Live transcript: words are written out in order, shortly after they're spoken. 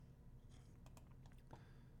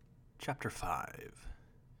Chapter 5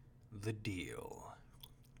 The Deal.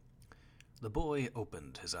 The boy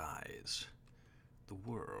opened his eyes. The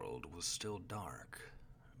world was still dark,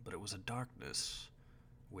 but it was a darkness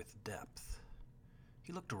with depth.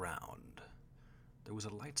 He looked around. There was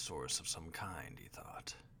a light source of some kind, he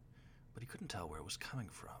thought, but he couldn't tell where it was coming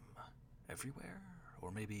from. Everywhere?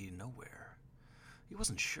 Or maybe nowhere? He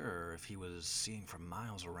wasn't sure if he was seeing from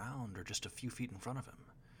miles around or just a few feet in front of him.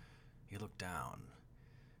 He looked down.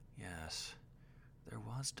 Yes, there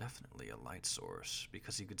was definitely a light source,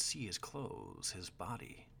 because he could see his clothes, his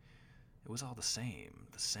body. It was all the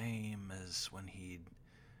same as when he'd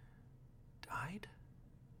died?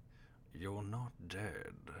 "You're not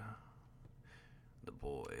dead." The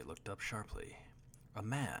boy looked up sharply. A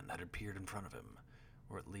man had appeared in front of him,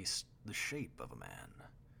 or at least the shape of a man.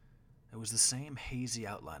 It was the same hazy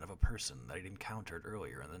outline of a person that he'd encountered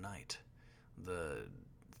earlier in the night. The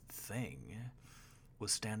thing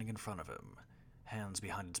was standing in front of him, hands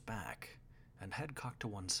behind its back, and head cocked to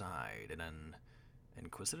one side in an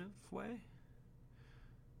inquisitive way.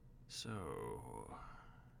 "So,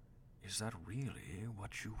 is that really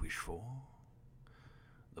what you wish for?"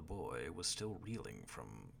 The boy was still reeling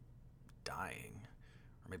from dying,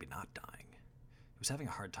 or maybe not dying. He was having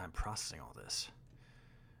a hard time processing all this.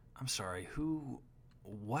 "I'm sorry,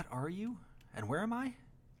 what are you? And where am I?"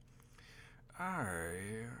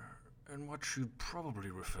 "I am what you'd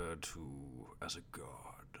probably refer to as a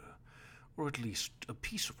god, or at least a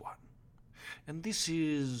piece of one. And this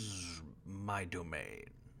is my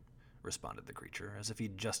domain," responded the creature, as if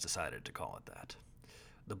he'd just decided to call it that.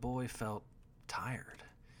 The boy felt tired.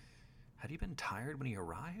 Had he been tired when he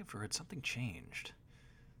arrived, or had something changed?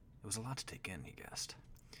 It was a lot to take in, he guessed.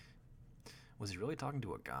 Was he really talking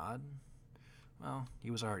to a god? Well,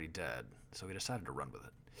 he was already dead, so he decided to run with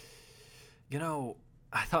it.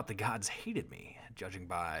 I thought the gods hated me, judging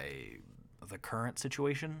by the current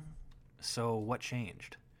situation. So what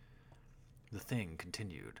changed?" The thing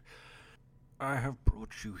continued. "I have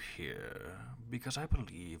brought you here because I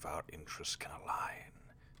believe our interests can align,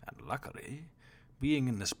 and luckily, being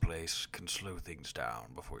in this place can slow things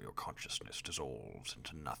down before your consciousness dissolves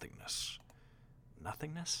into nothingness."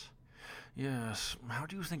 Nothingness? Yes, how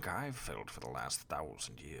do you think I've felt for the last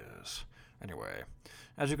 1,000 years? Anyway,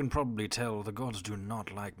 as you can probably tell, the gods do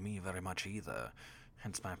not like me very much either,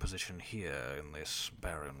 hence my position here in this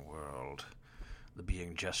barren world. The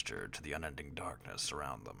being gestured to the unending darkness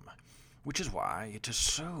around them, which is why it is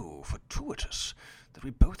so fortuitous that we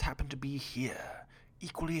both happen to be here,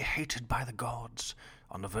 equally hated by the gods,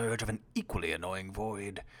 on the verge of an equally annoying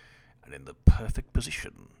void, and in the perfect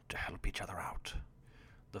position to help each other out.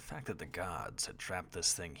 The fact that the gods had trapped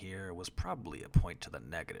this thing here was probably a point to the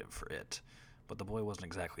negative for it, but the boy wasn't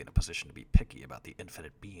exactly in a position to be picky about the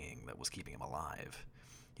infinite being that was keeping him alive.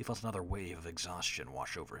 He felt another wave of exhaustion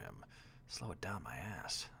wash over him. "Slow it down, my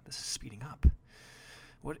ass. This is speeding up."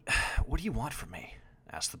 What do you want from me?"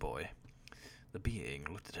 asked the boy. The being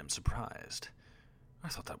looked at him surprised. "I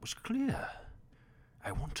thought that was clear.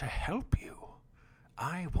 I want to help you.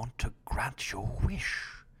 I want to grant your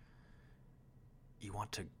wish." "You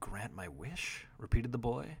want to grant my wish?" repeated the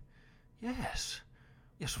boy. Yes,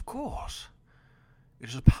 of course. It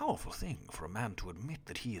is a powerful thing for a man to admit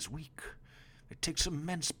that he is weak. It takes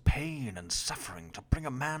immense pain and suffering to bring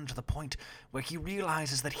a man to the point where he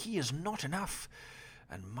realizes that he is not enough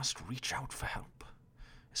and must reach out for help,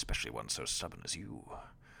 especially one so stubborn as you,"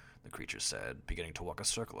 the creature said, beginning to walk a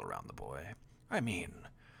circle around the boy. "I mean,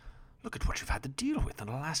 look at what you've had to deal with in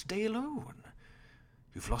the last day alone.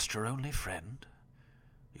 You've lost your only friend.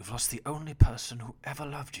 You've lost the only person who ever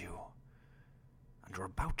loved you. And you're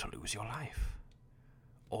about to lose your life.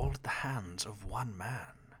 All at the hands of one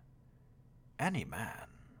man. Any man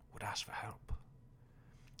would ask for help."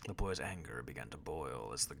 The boy's anger began to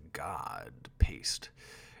boil as the god paced.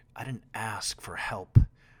 "I didn't ask for help."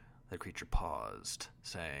 The creature paused,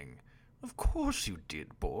 saying, "Of course you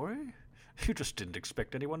did, boy. You just didn't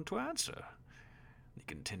expect anyone to answer." He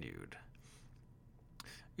continued,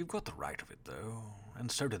 "You've got the right of it, though, and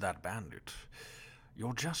so did that bandit.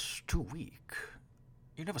 You're just too weak.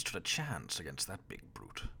 You never stood a chance against that big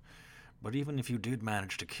brute. But even if you did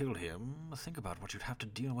manage to kill him, think about what you'd have to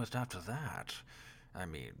deal with after that. I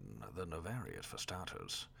mean, the Novariate, for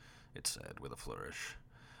starters," it said with a flourish.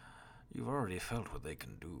 "You've already felt what they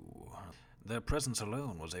can do. Their presence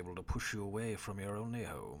alone was able to push you away from your only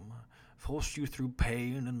home, force you through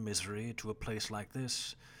pain and misery to a place like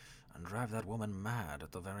this, and drive that woman mad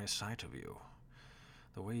at the very sight of you.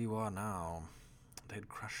 The way you are now, they'd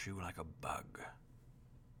crush you like a bug."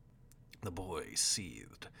 The boy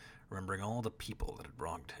seethed, remembering all the people that had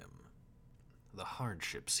wronged him. the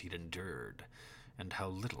hardships he'd endured, and how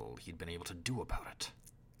little he'd been able to do about it.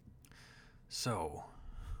 "So,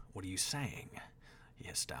 what are you saying?" he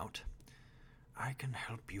hissed out. "I can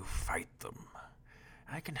help you fight them.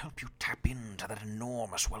 I can help you tap into that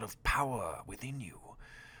enormous well of power within you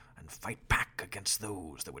and fight back against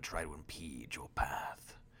those that would try to impede your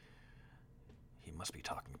path." He must be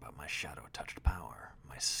talking about my shadow-touched power,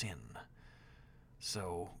 my sin.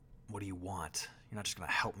 "So, what do you want? You're not just going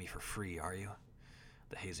to help me for free, are you?"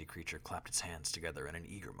 The hazy creature clapped its hands together in an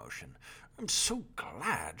eager motion. "I'm so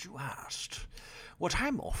glad you asked. What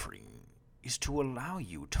I'm offering is to allow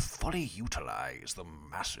you to fully utilize the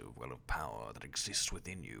massive well of power that exists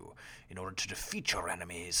within you in order to defeat your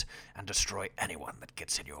enemies and destroy anyone that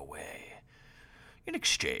gets in your way. In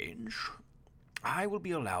exchange, I will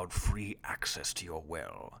be allowed free access to your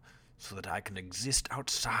well so that I can exist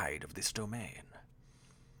outside of this domain."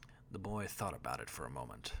 The boy thought about it for a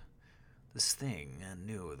moment. This thing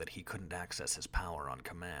knew that he couldn't access his power on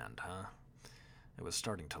command, huh? It was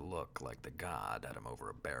starting to look like the god had him over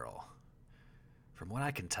a barrel. "From what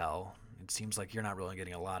I can tell, it seems like you're not really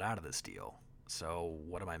getting a lot out of this deal. So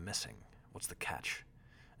what am I missing? What's the catch?"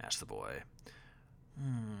 asked the boy.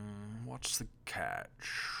 What's the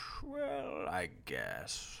catch? Well, I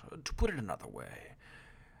guess, to put it another way,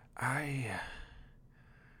 I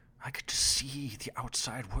get to see the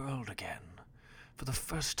outside world again for the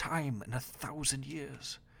first time in 1,000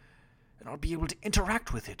 years, and I'll be able to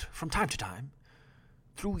interact with it from time to time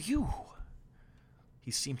through you."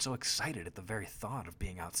 He seemed so excited at the very thought of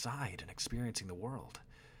being outside and experiencing the world.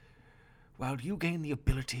 "While you gain the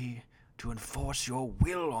ability to enforce your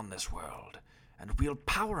will on this world and wield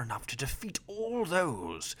power enough to defeat all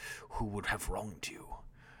those who would have wronged you.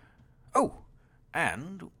 Oh,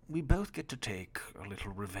 and we both get to take a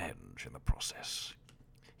little revenge in the process."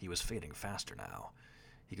 He was fading faster now.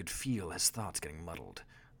 He could feel his thoughts getting muddled.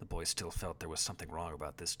 The boy still felt there was something wrong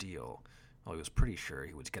about this deal. Well, he was pretty sure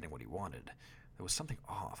he was getting what he wanted. There was something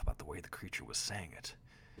off about the way the creature was saying it.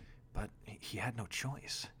 But he had no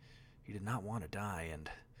choice. He did not want to die,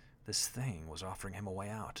 and this thing was offering him a way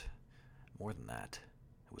out. More than that,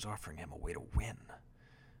 it was offering him a way to win,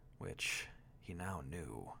 which he now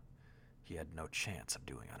knew he had no chance of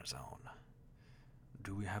doing on his own.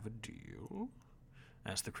 "Do we have a deal?"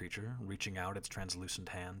 asked the creature, reaching out its translucent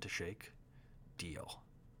hand to shake. "Deal."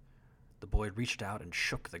 The boy reached out and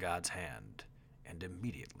shook the god's hand, and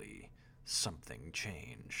immediately something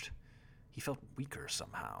changed. He felt weaker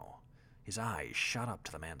somehow. His eyes shot up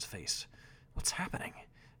to the man's face. "What's happening?"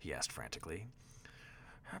 he asked frantically.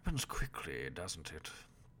 "Happens quickly, doesn't it?"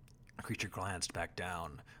 The creature glanced back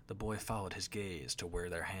down. The boy followed his gaze to where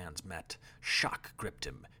their hands met. Shock gripped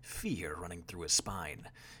him, fear running through his spine.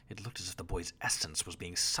 It looked as if the boy's essence was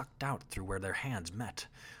being sucked out through where their hands met.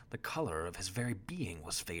 The color of his very being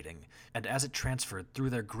was fading, and as it transferred through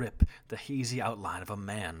their grip, the hazy outline of a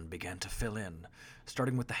man began to fill in,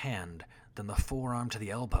 starting with the hand, then the forearm to the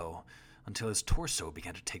elbow, until his torso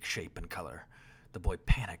began to take shape and color. The boy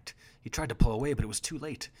panicked. He tried to pull away, but it was too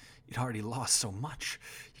late. He'd already lost so much.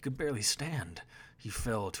 He could barely stand. He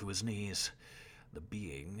fell to his knees. The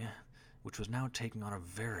being, which was now taking on a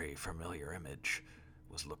very familiar image,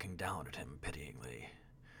 was looking down at him pityingly.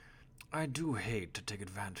 "I do hate to take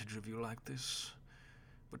advantage of you like this,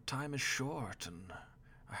 but time is short and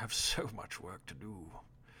I have so much work to do.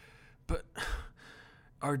 But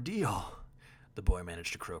our deal," the boy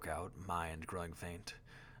managed to croak out, mind growing faint.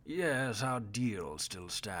 "Yes, our deal still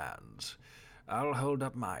stands. I'll hold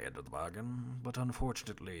up my end of the bargain, but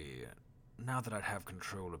unfortunately, now that I have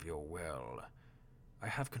control of your well, I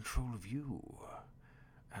have control of you,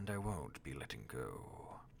 and I won't be letting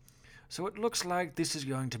go. So it looks like this is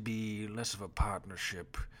going to be less of a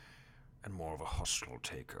partnership and more of a hostile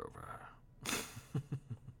takeover."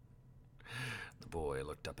 The boy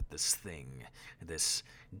looked up at this thing, this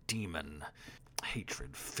demon,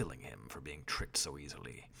 hatred filling him for being tricked so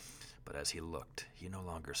easily. But as he looked, he no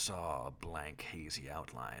longer saw a blank, hazy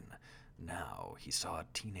outline. Now he saw a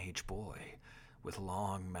teenage boy with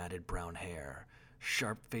long, matted brown hair,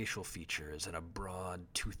 sharp facial features, and a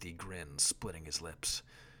broad, toothy grin splitting his lips.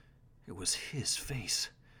 It was his face.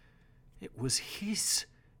 It was his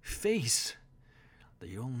face.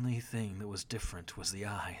 The only thing that was different was the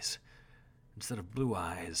eyes. Instead of blue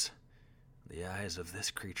eyes, the eyes of this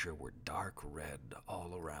creature were dark red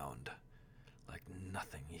all around, like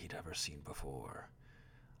nothing he'd ever seen before.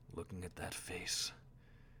 Looking at that face,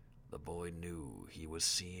 the boy knew he was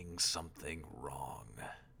seeing something wrong.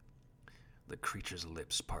 The creature's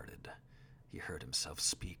lips parted. He heard himself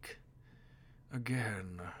speak.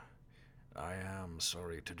 "Again, I am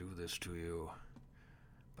sorry to do this to you,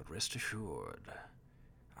 but rest assured,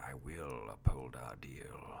 I will uphold our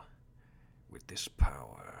deal. With this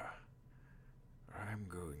power, I'm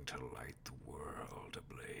going to light the world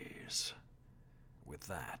ablaze. With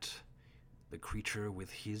that, the creature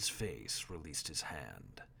with his face released his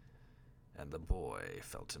hand, and the boy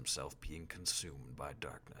felt himself being consumed by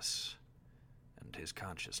darkness, and his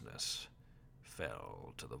consciousness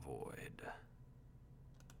fell to the void.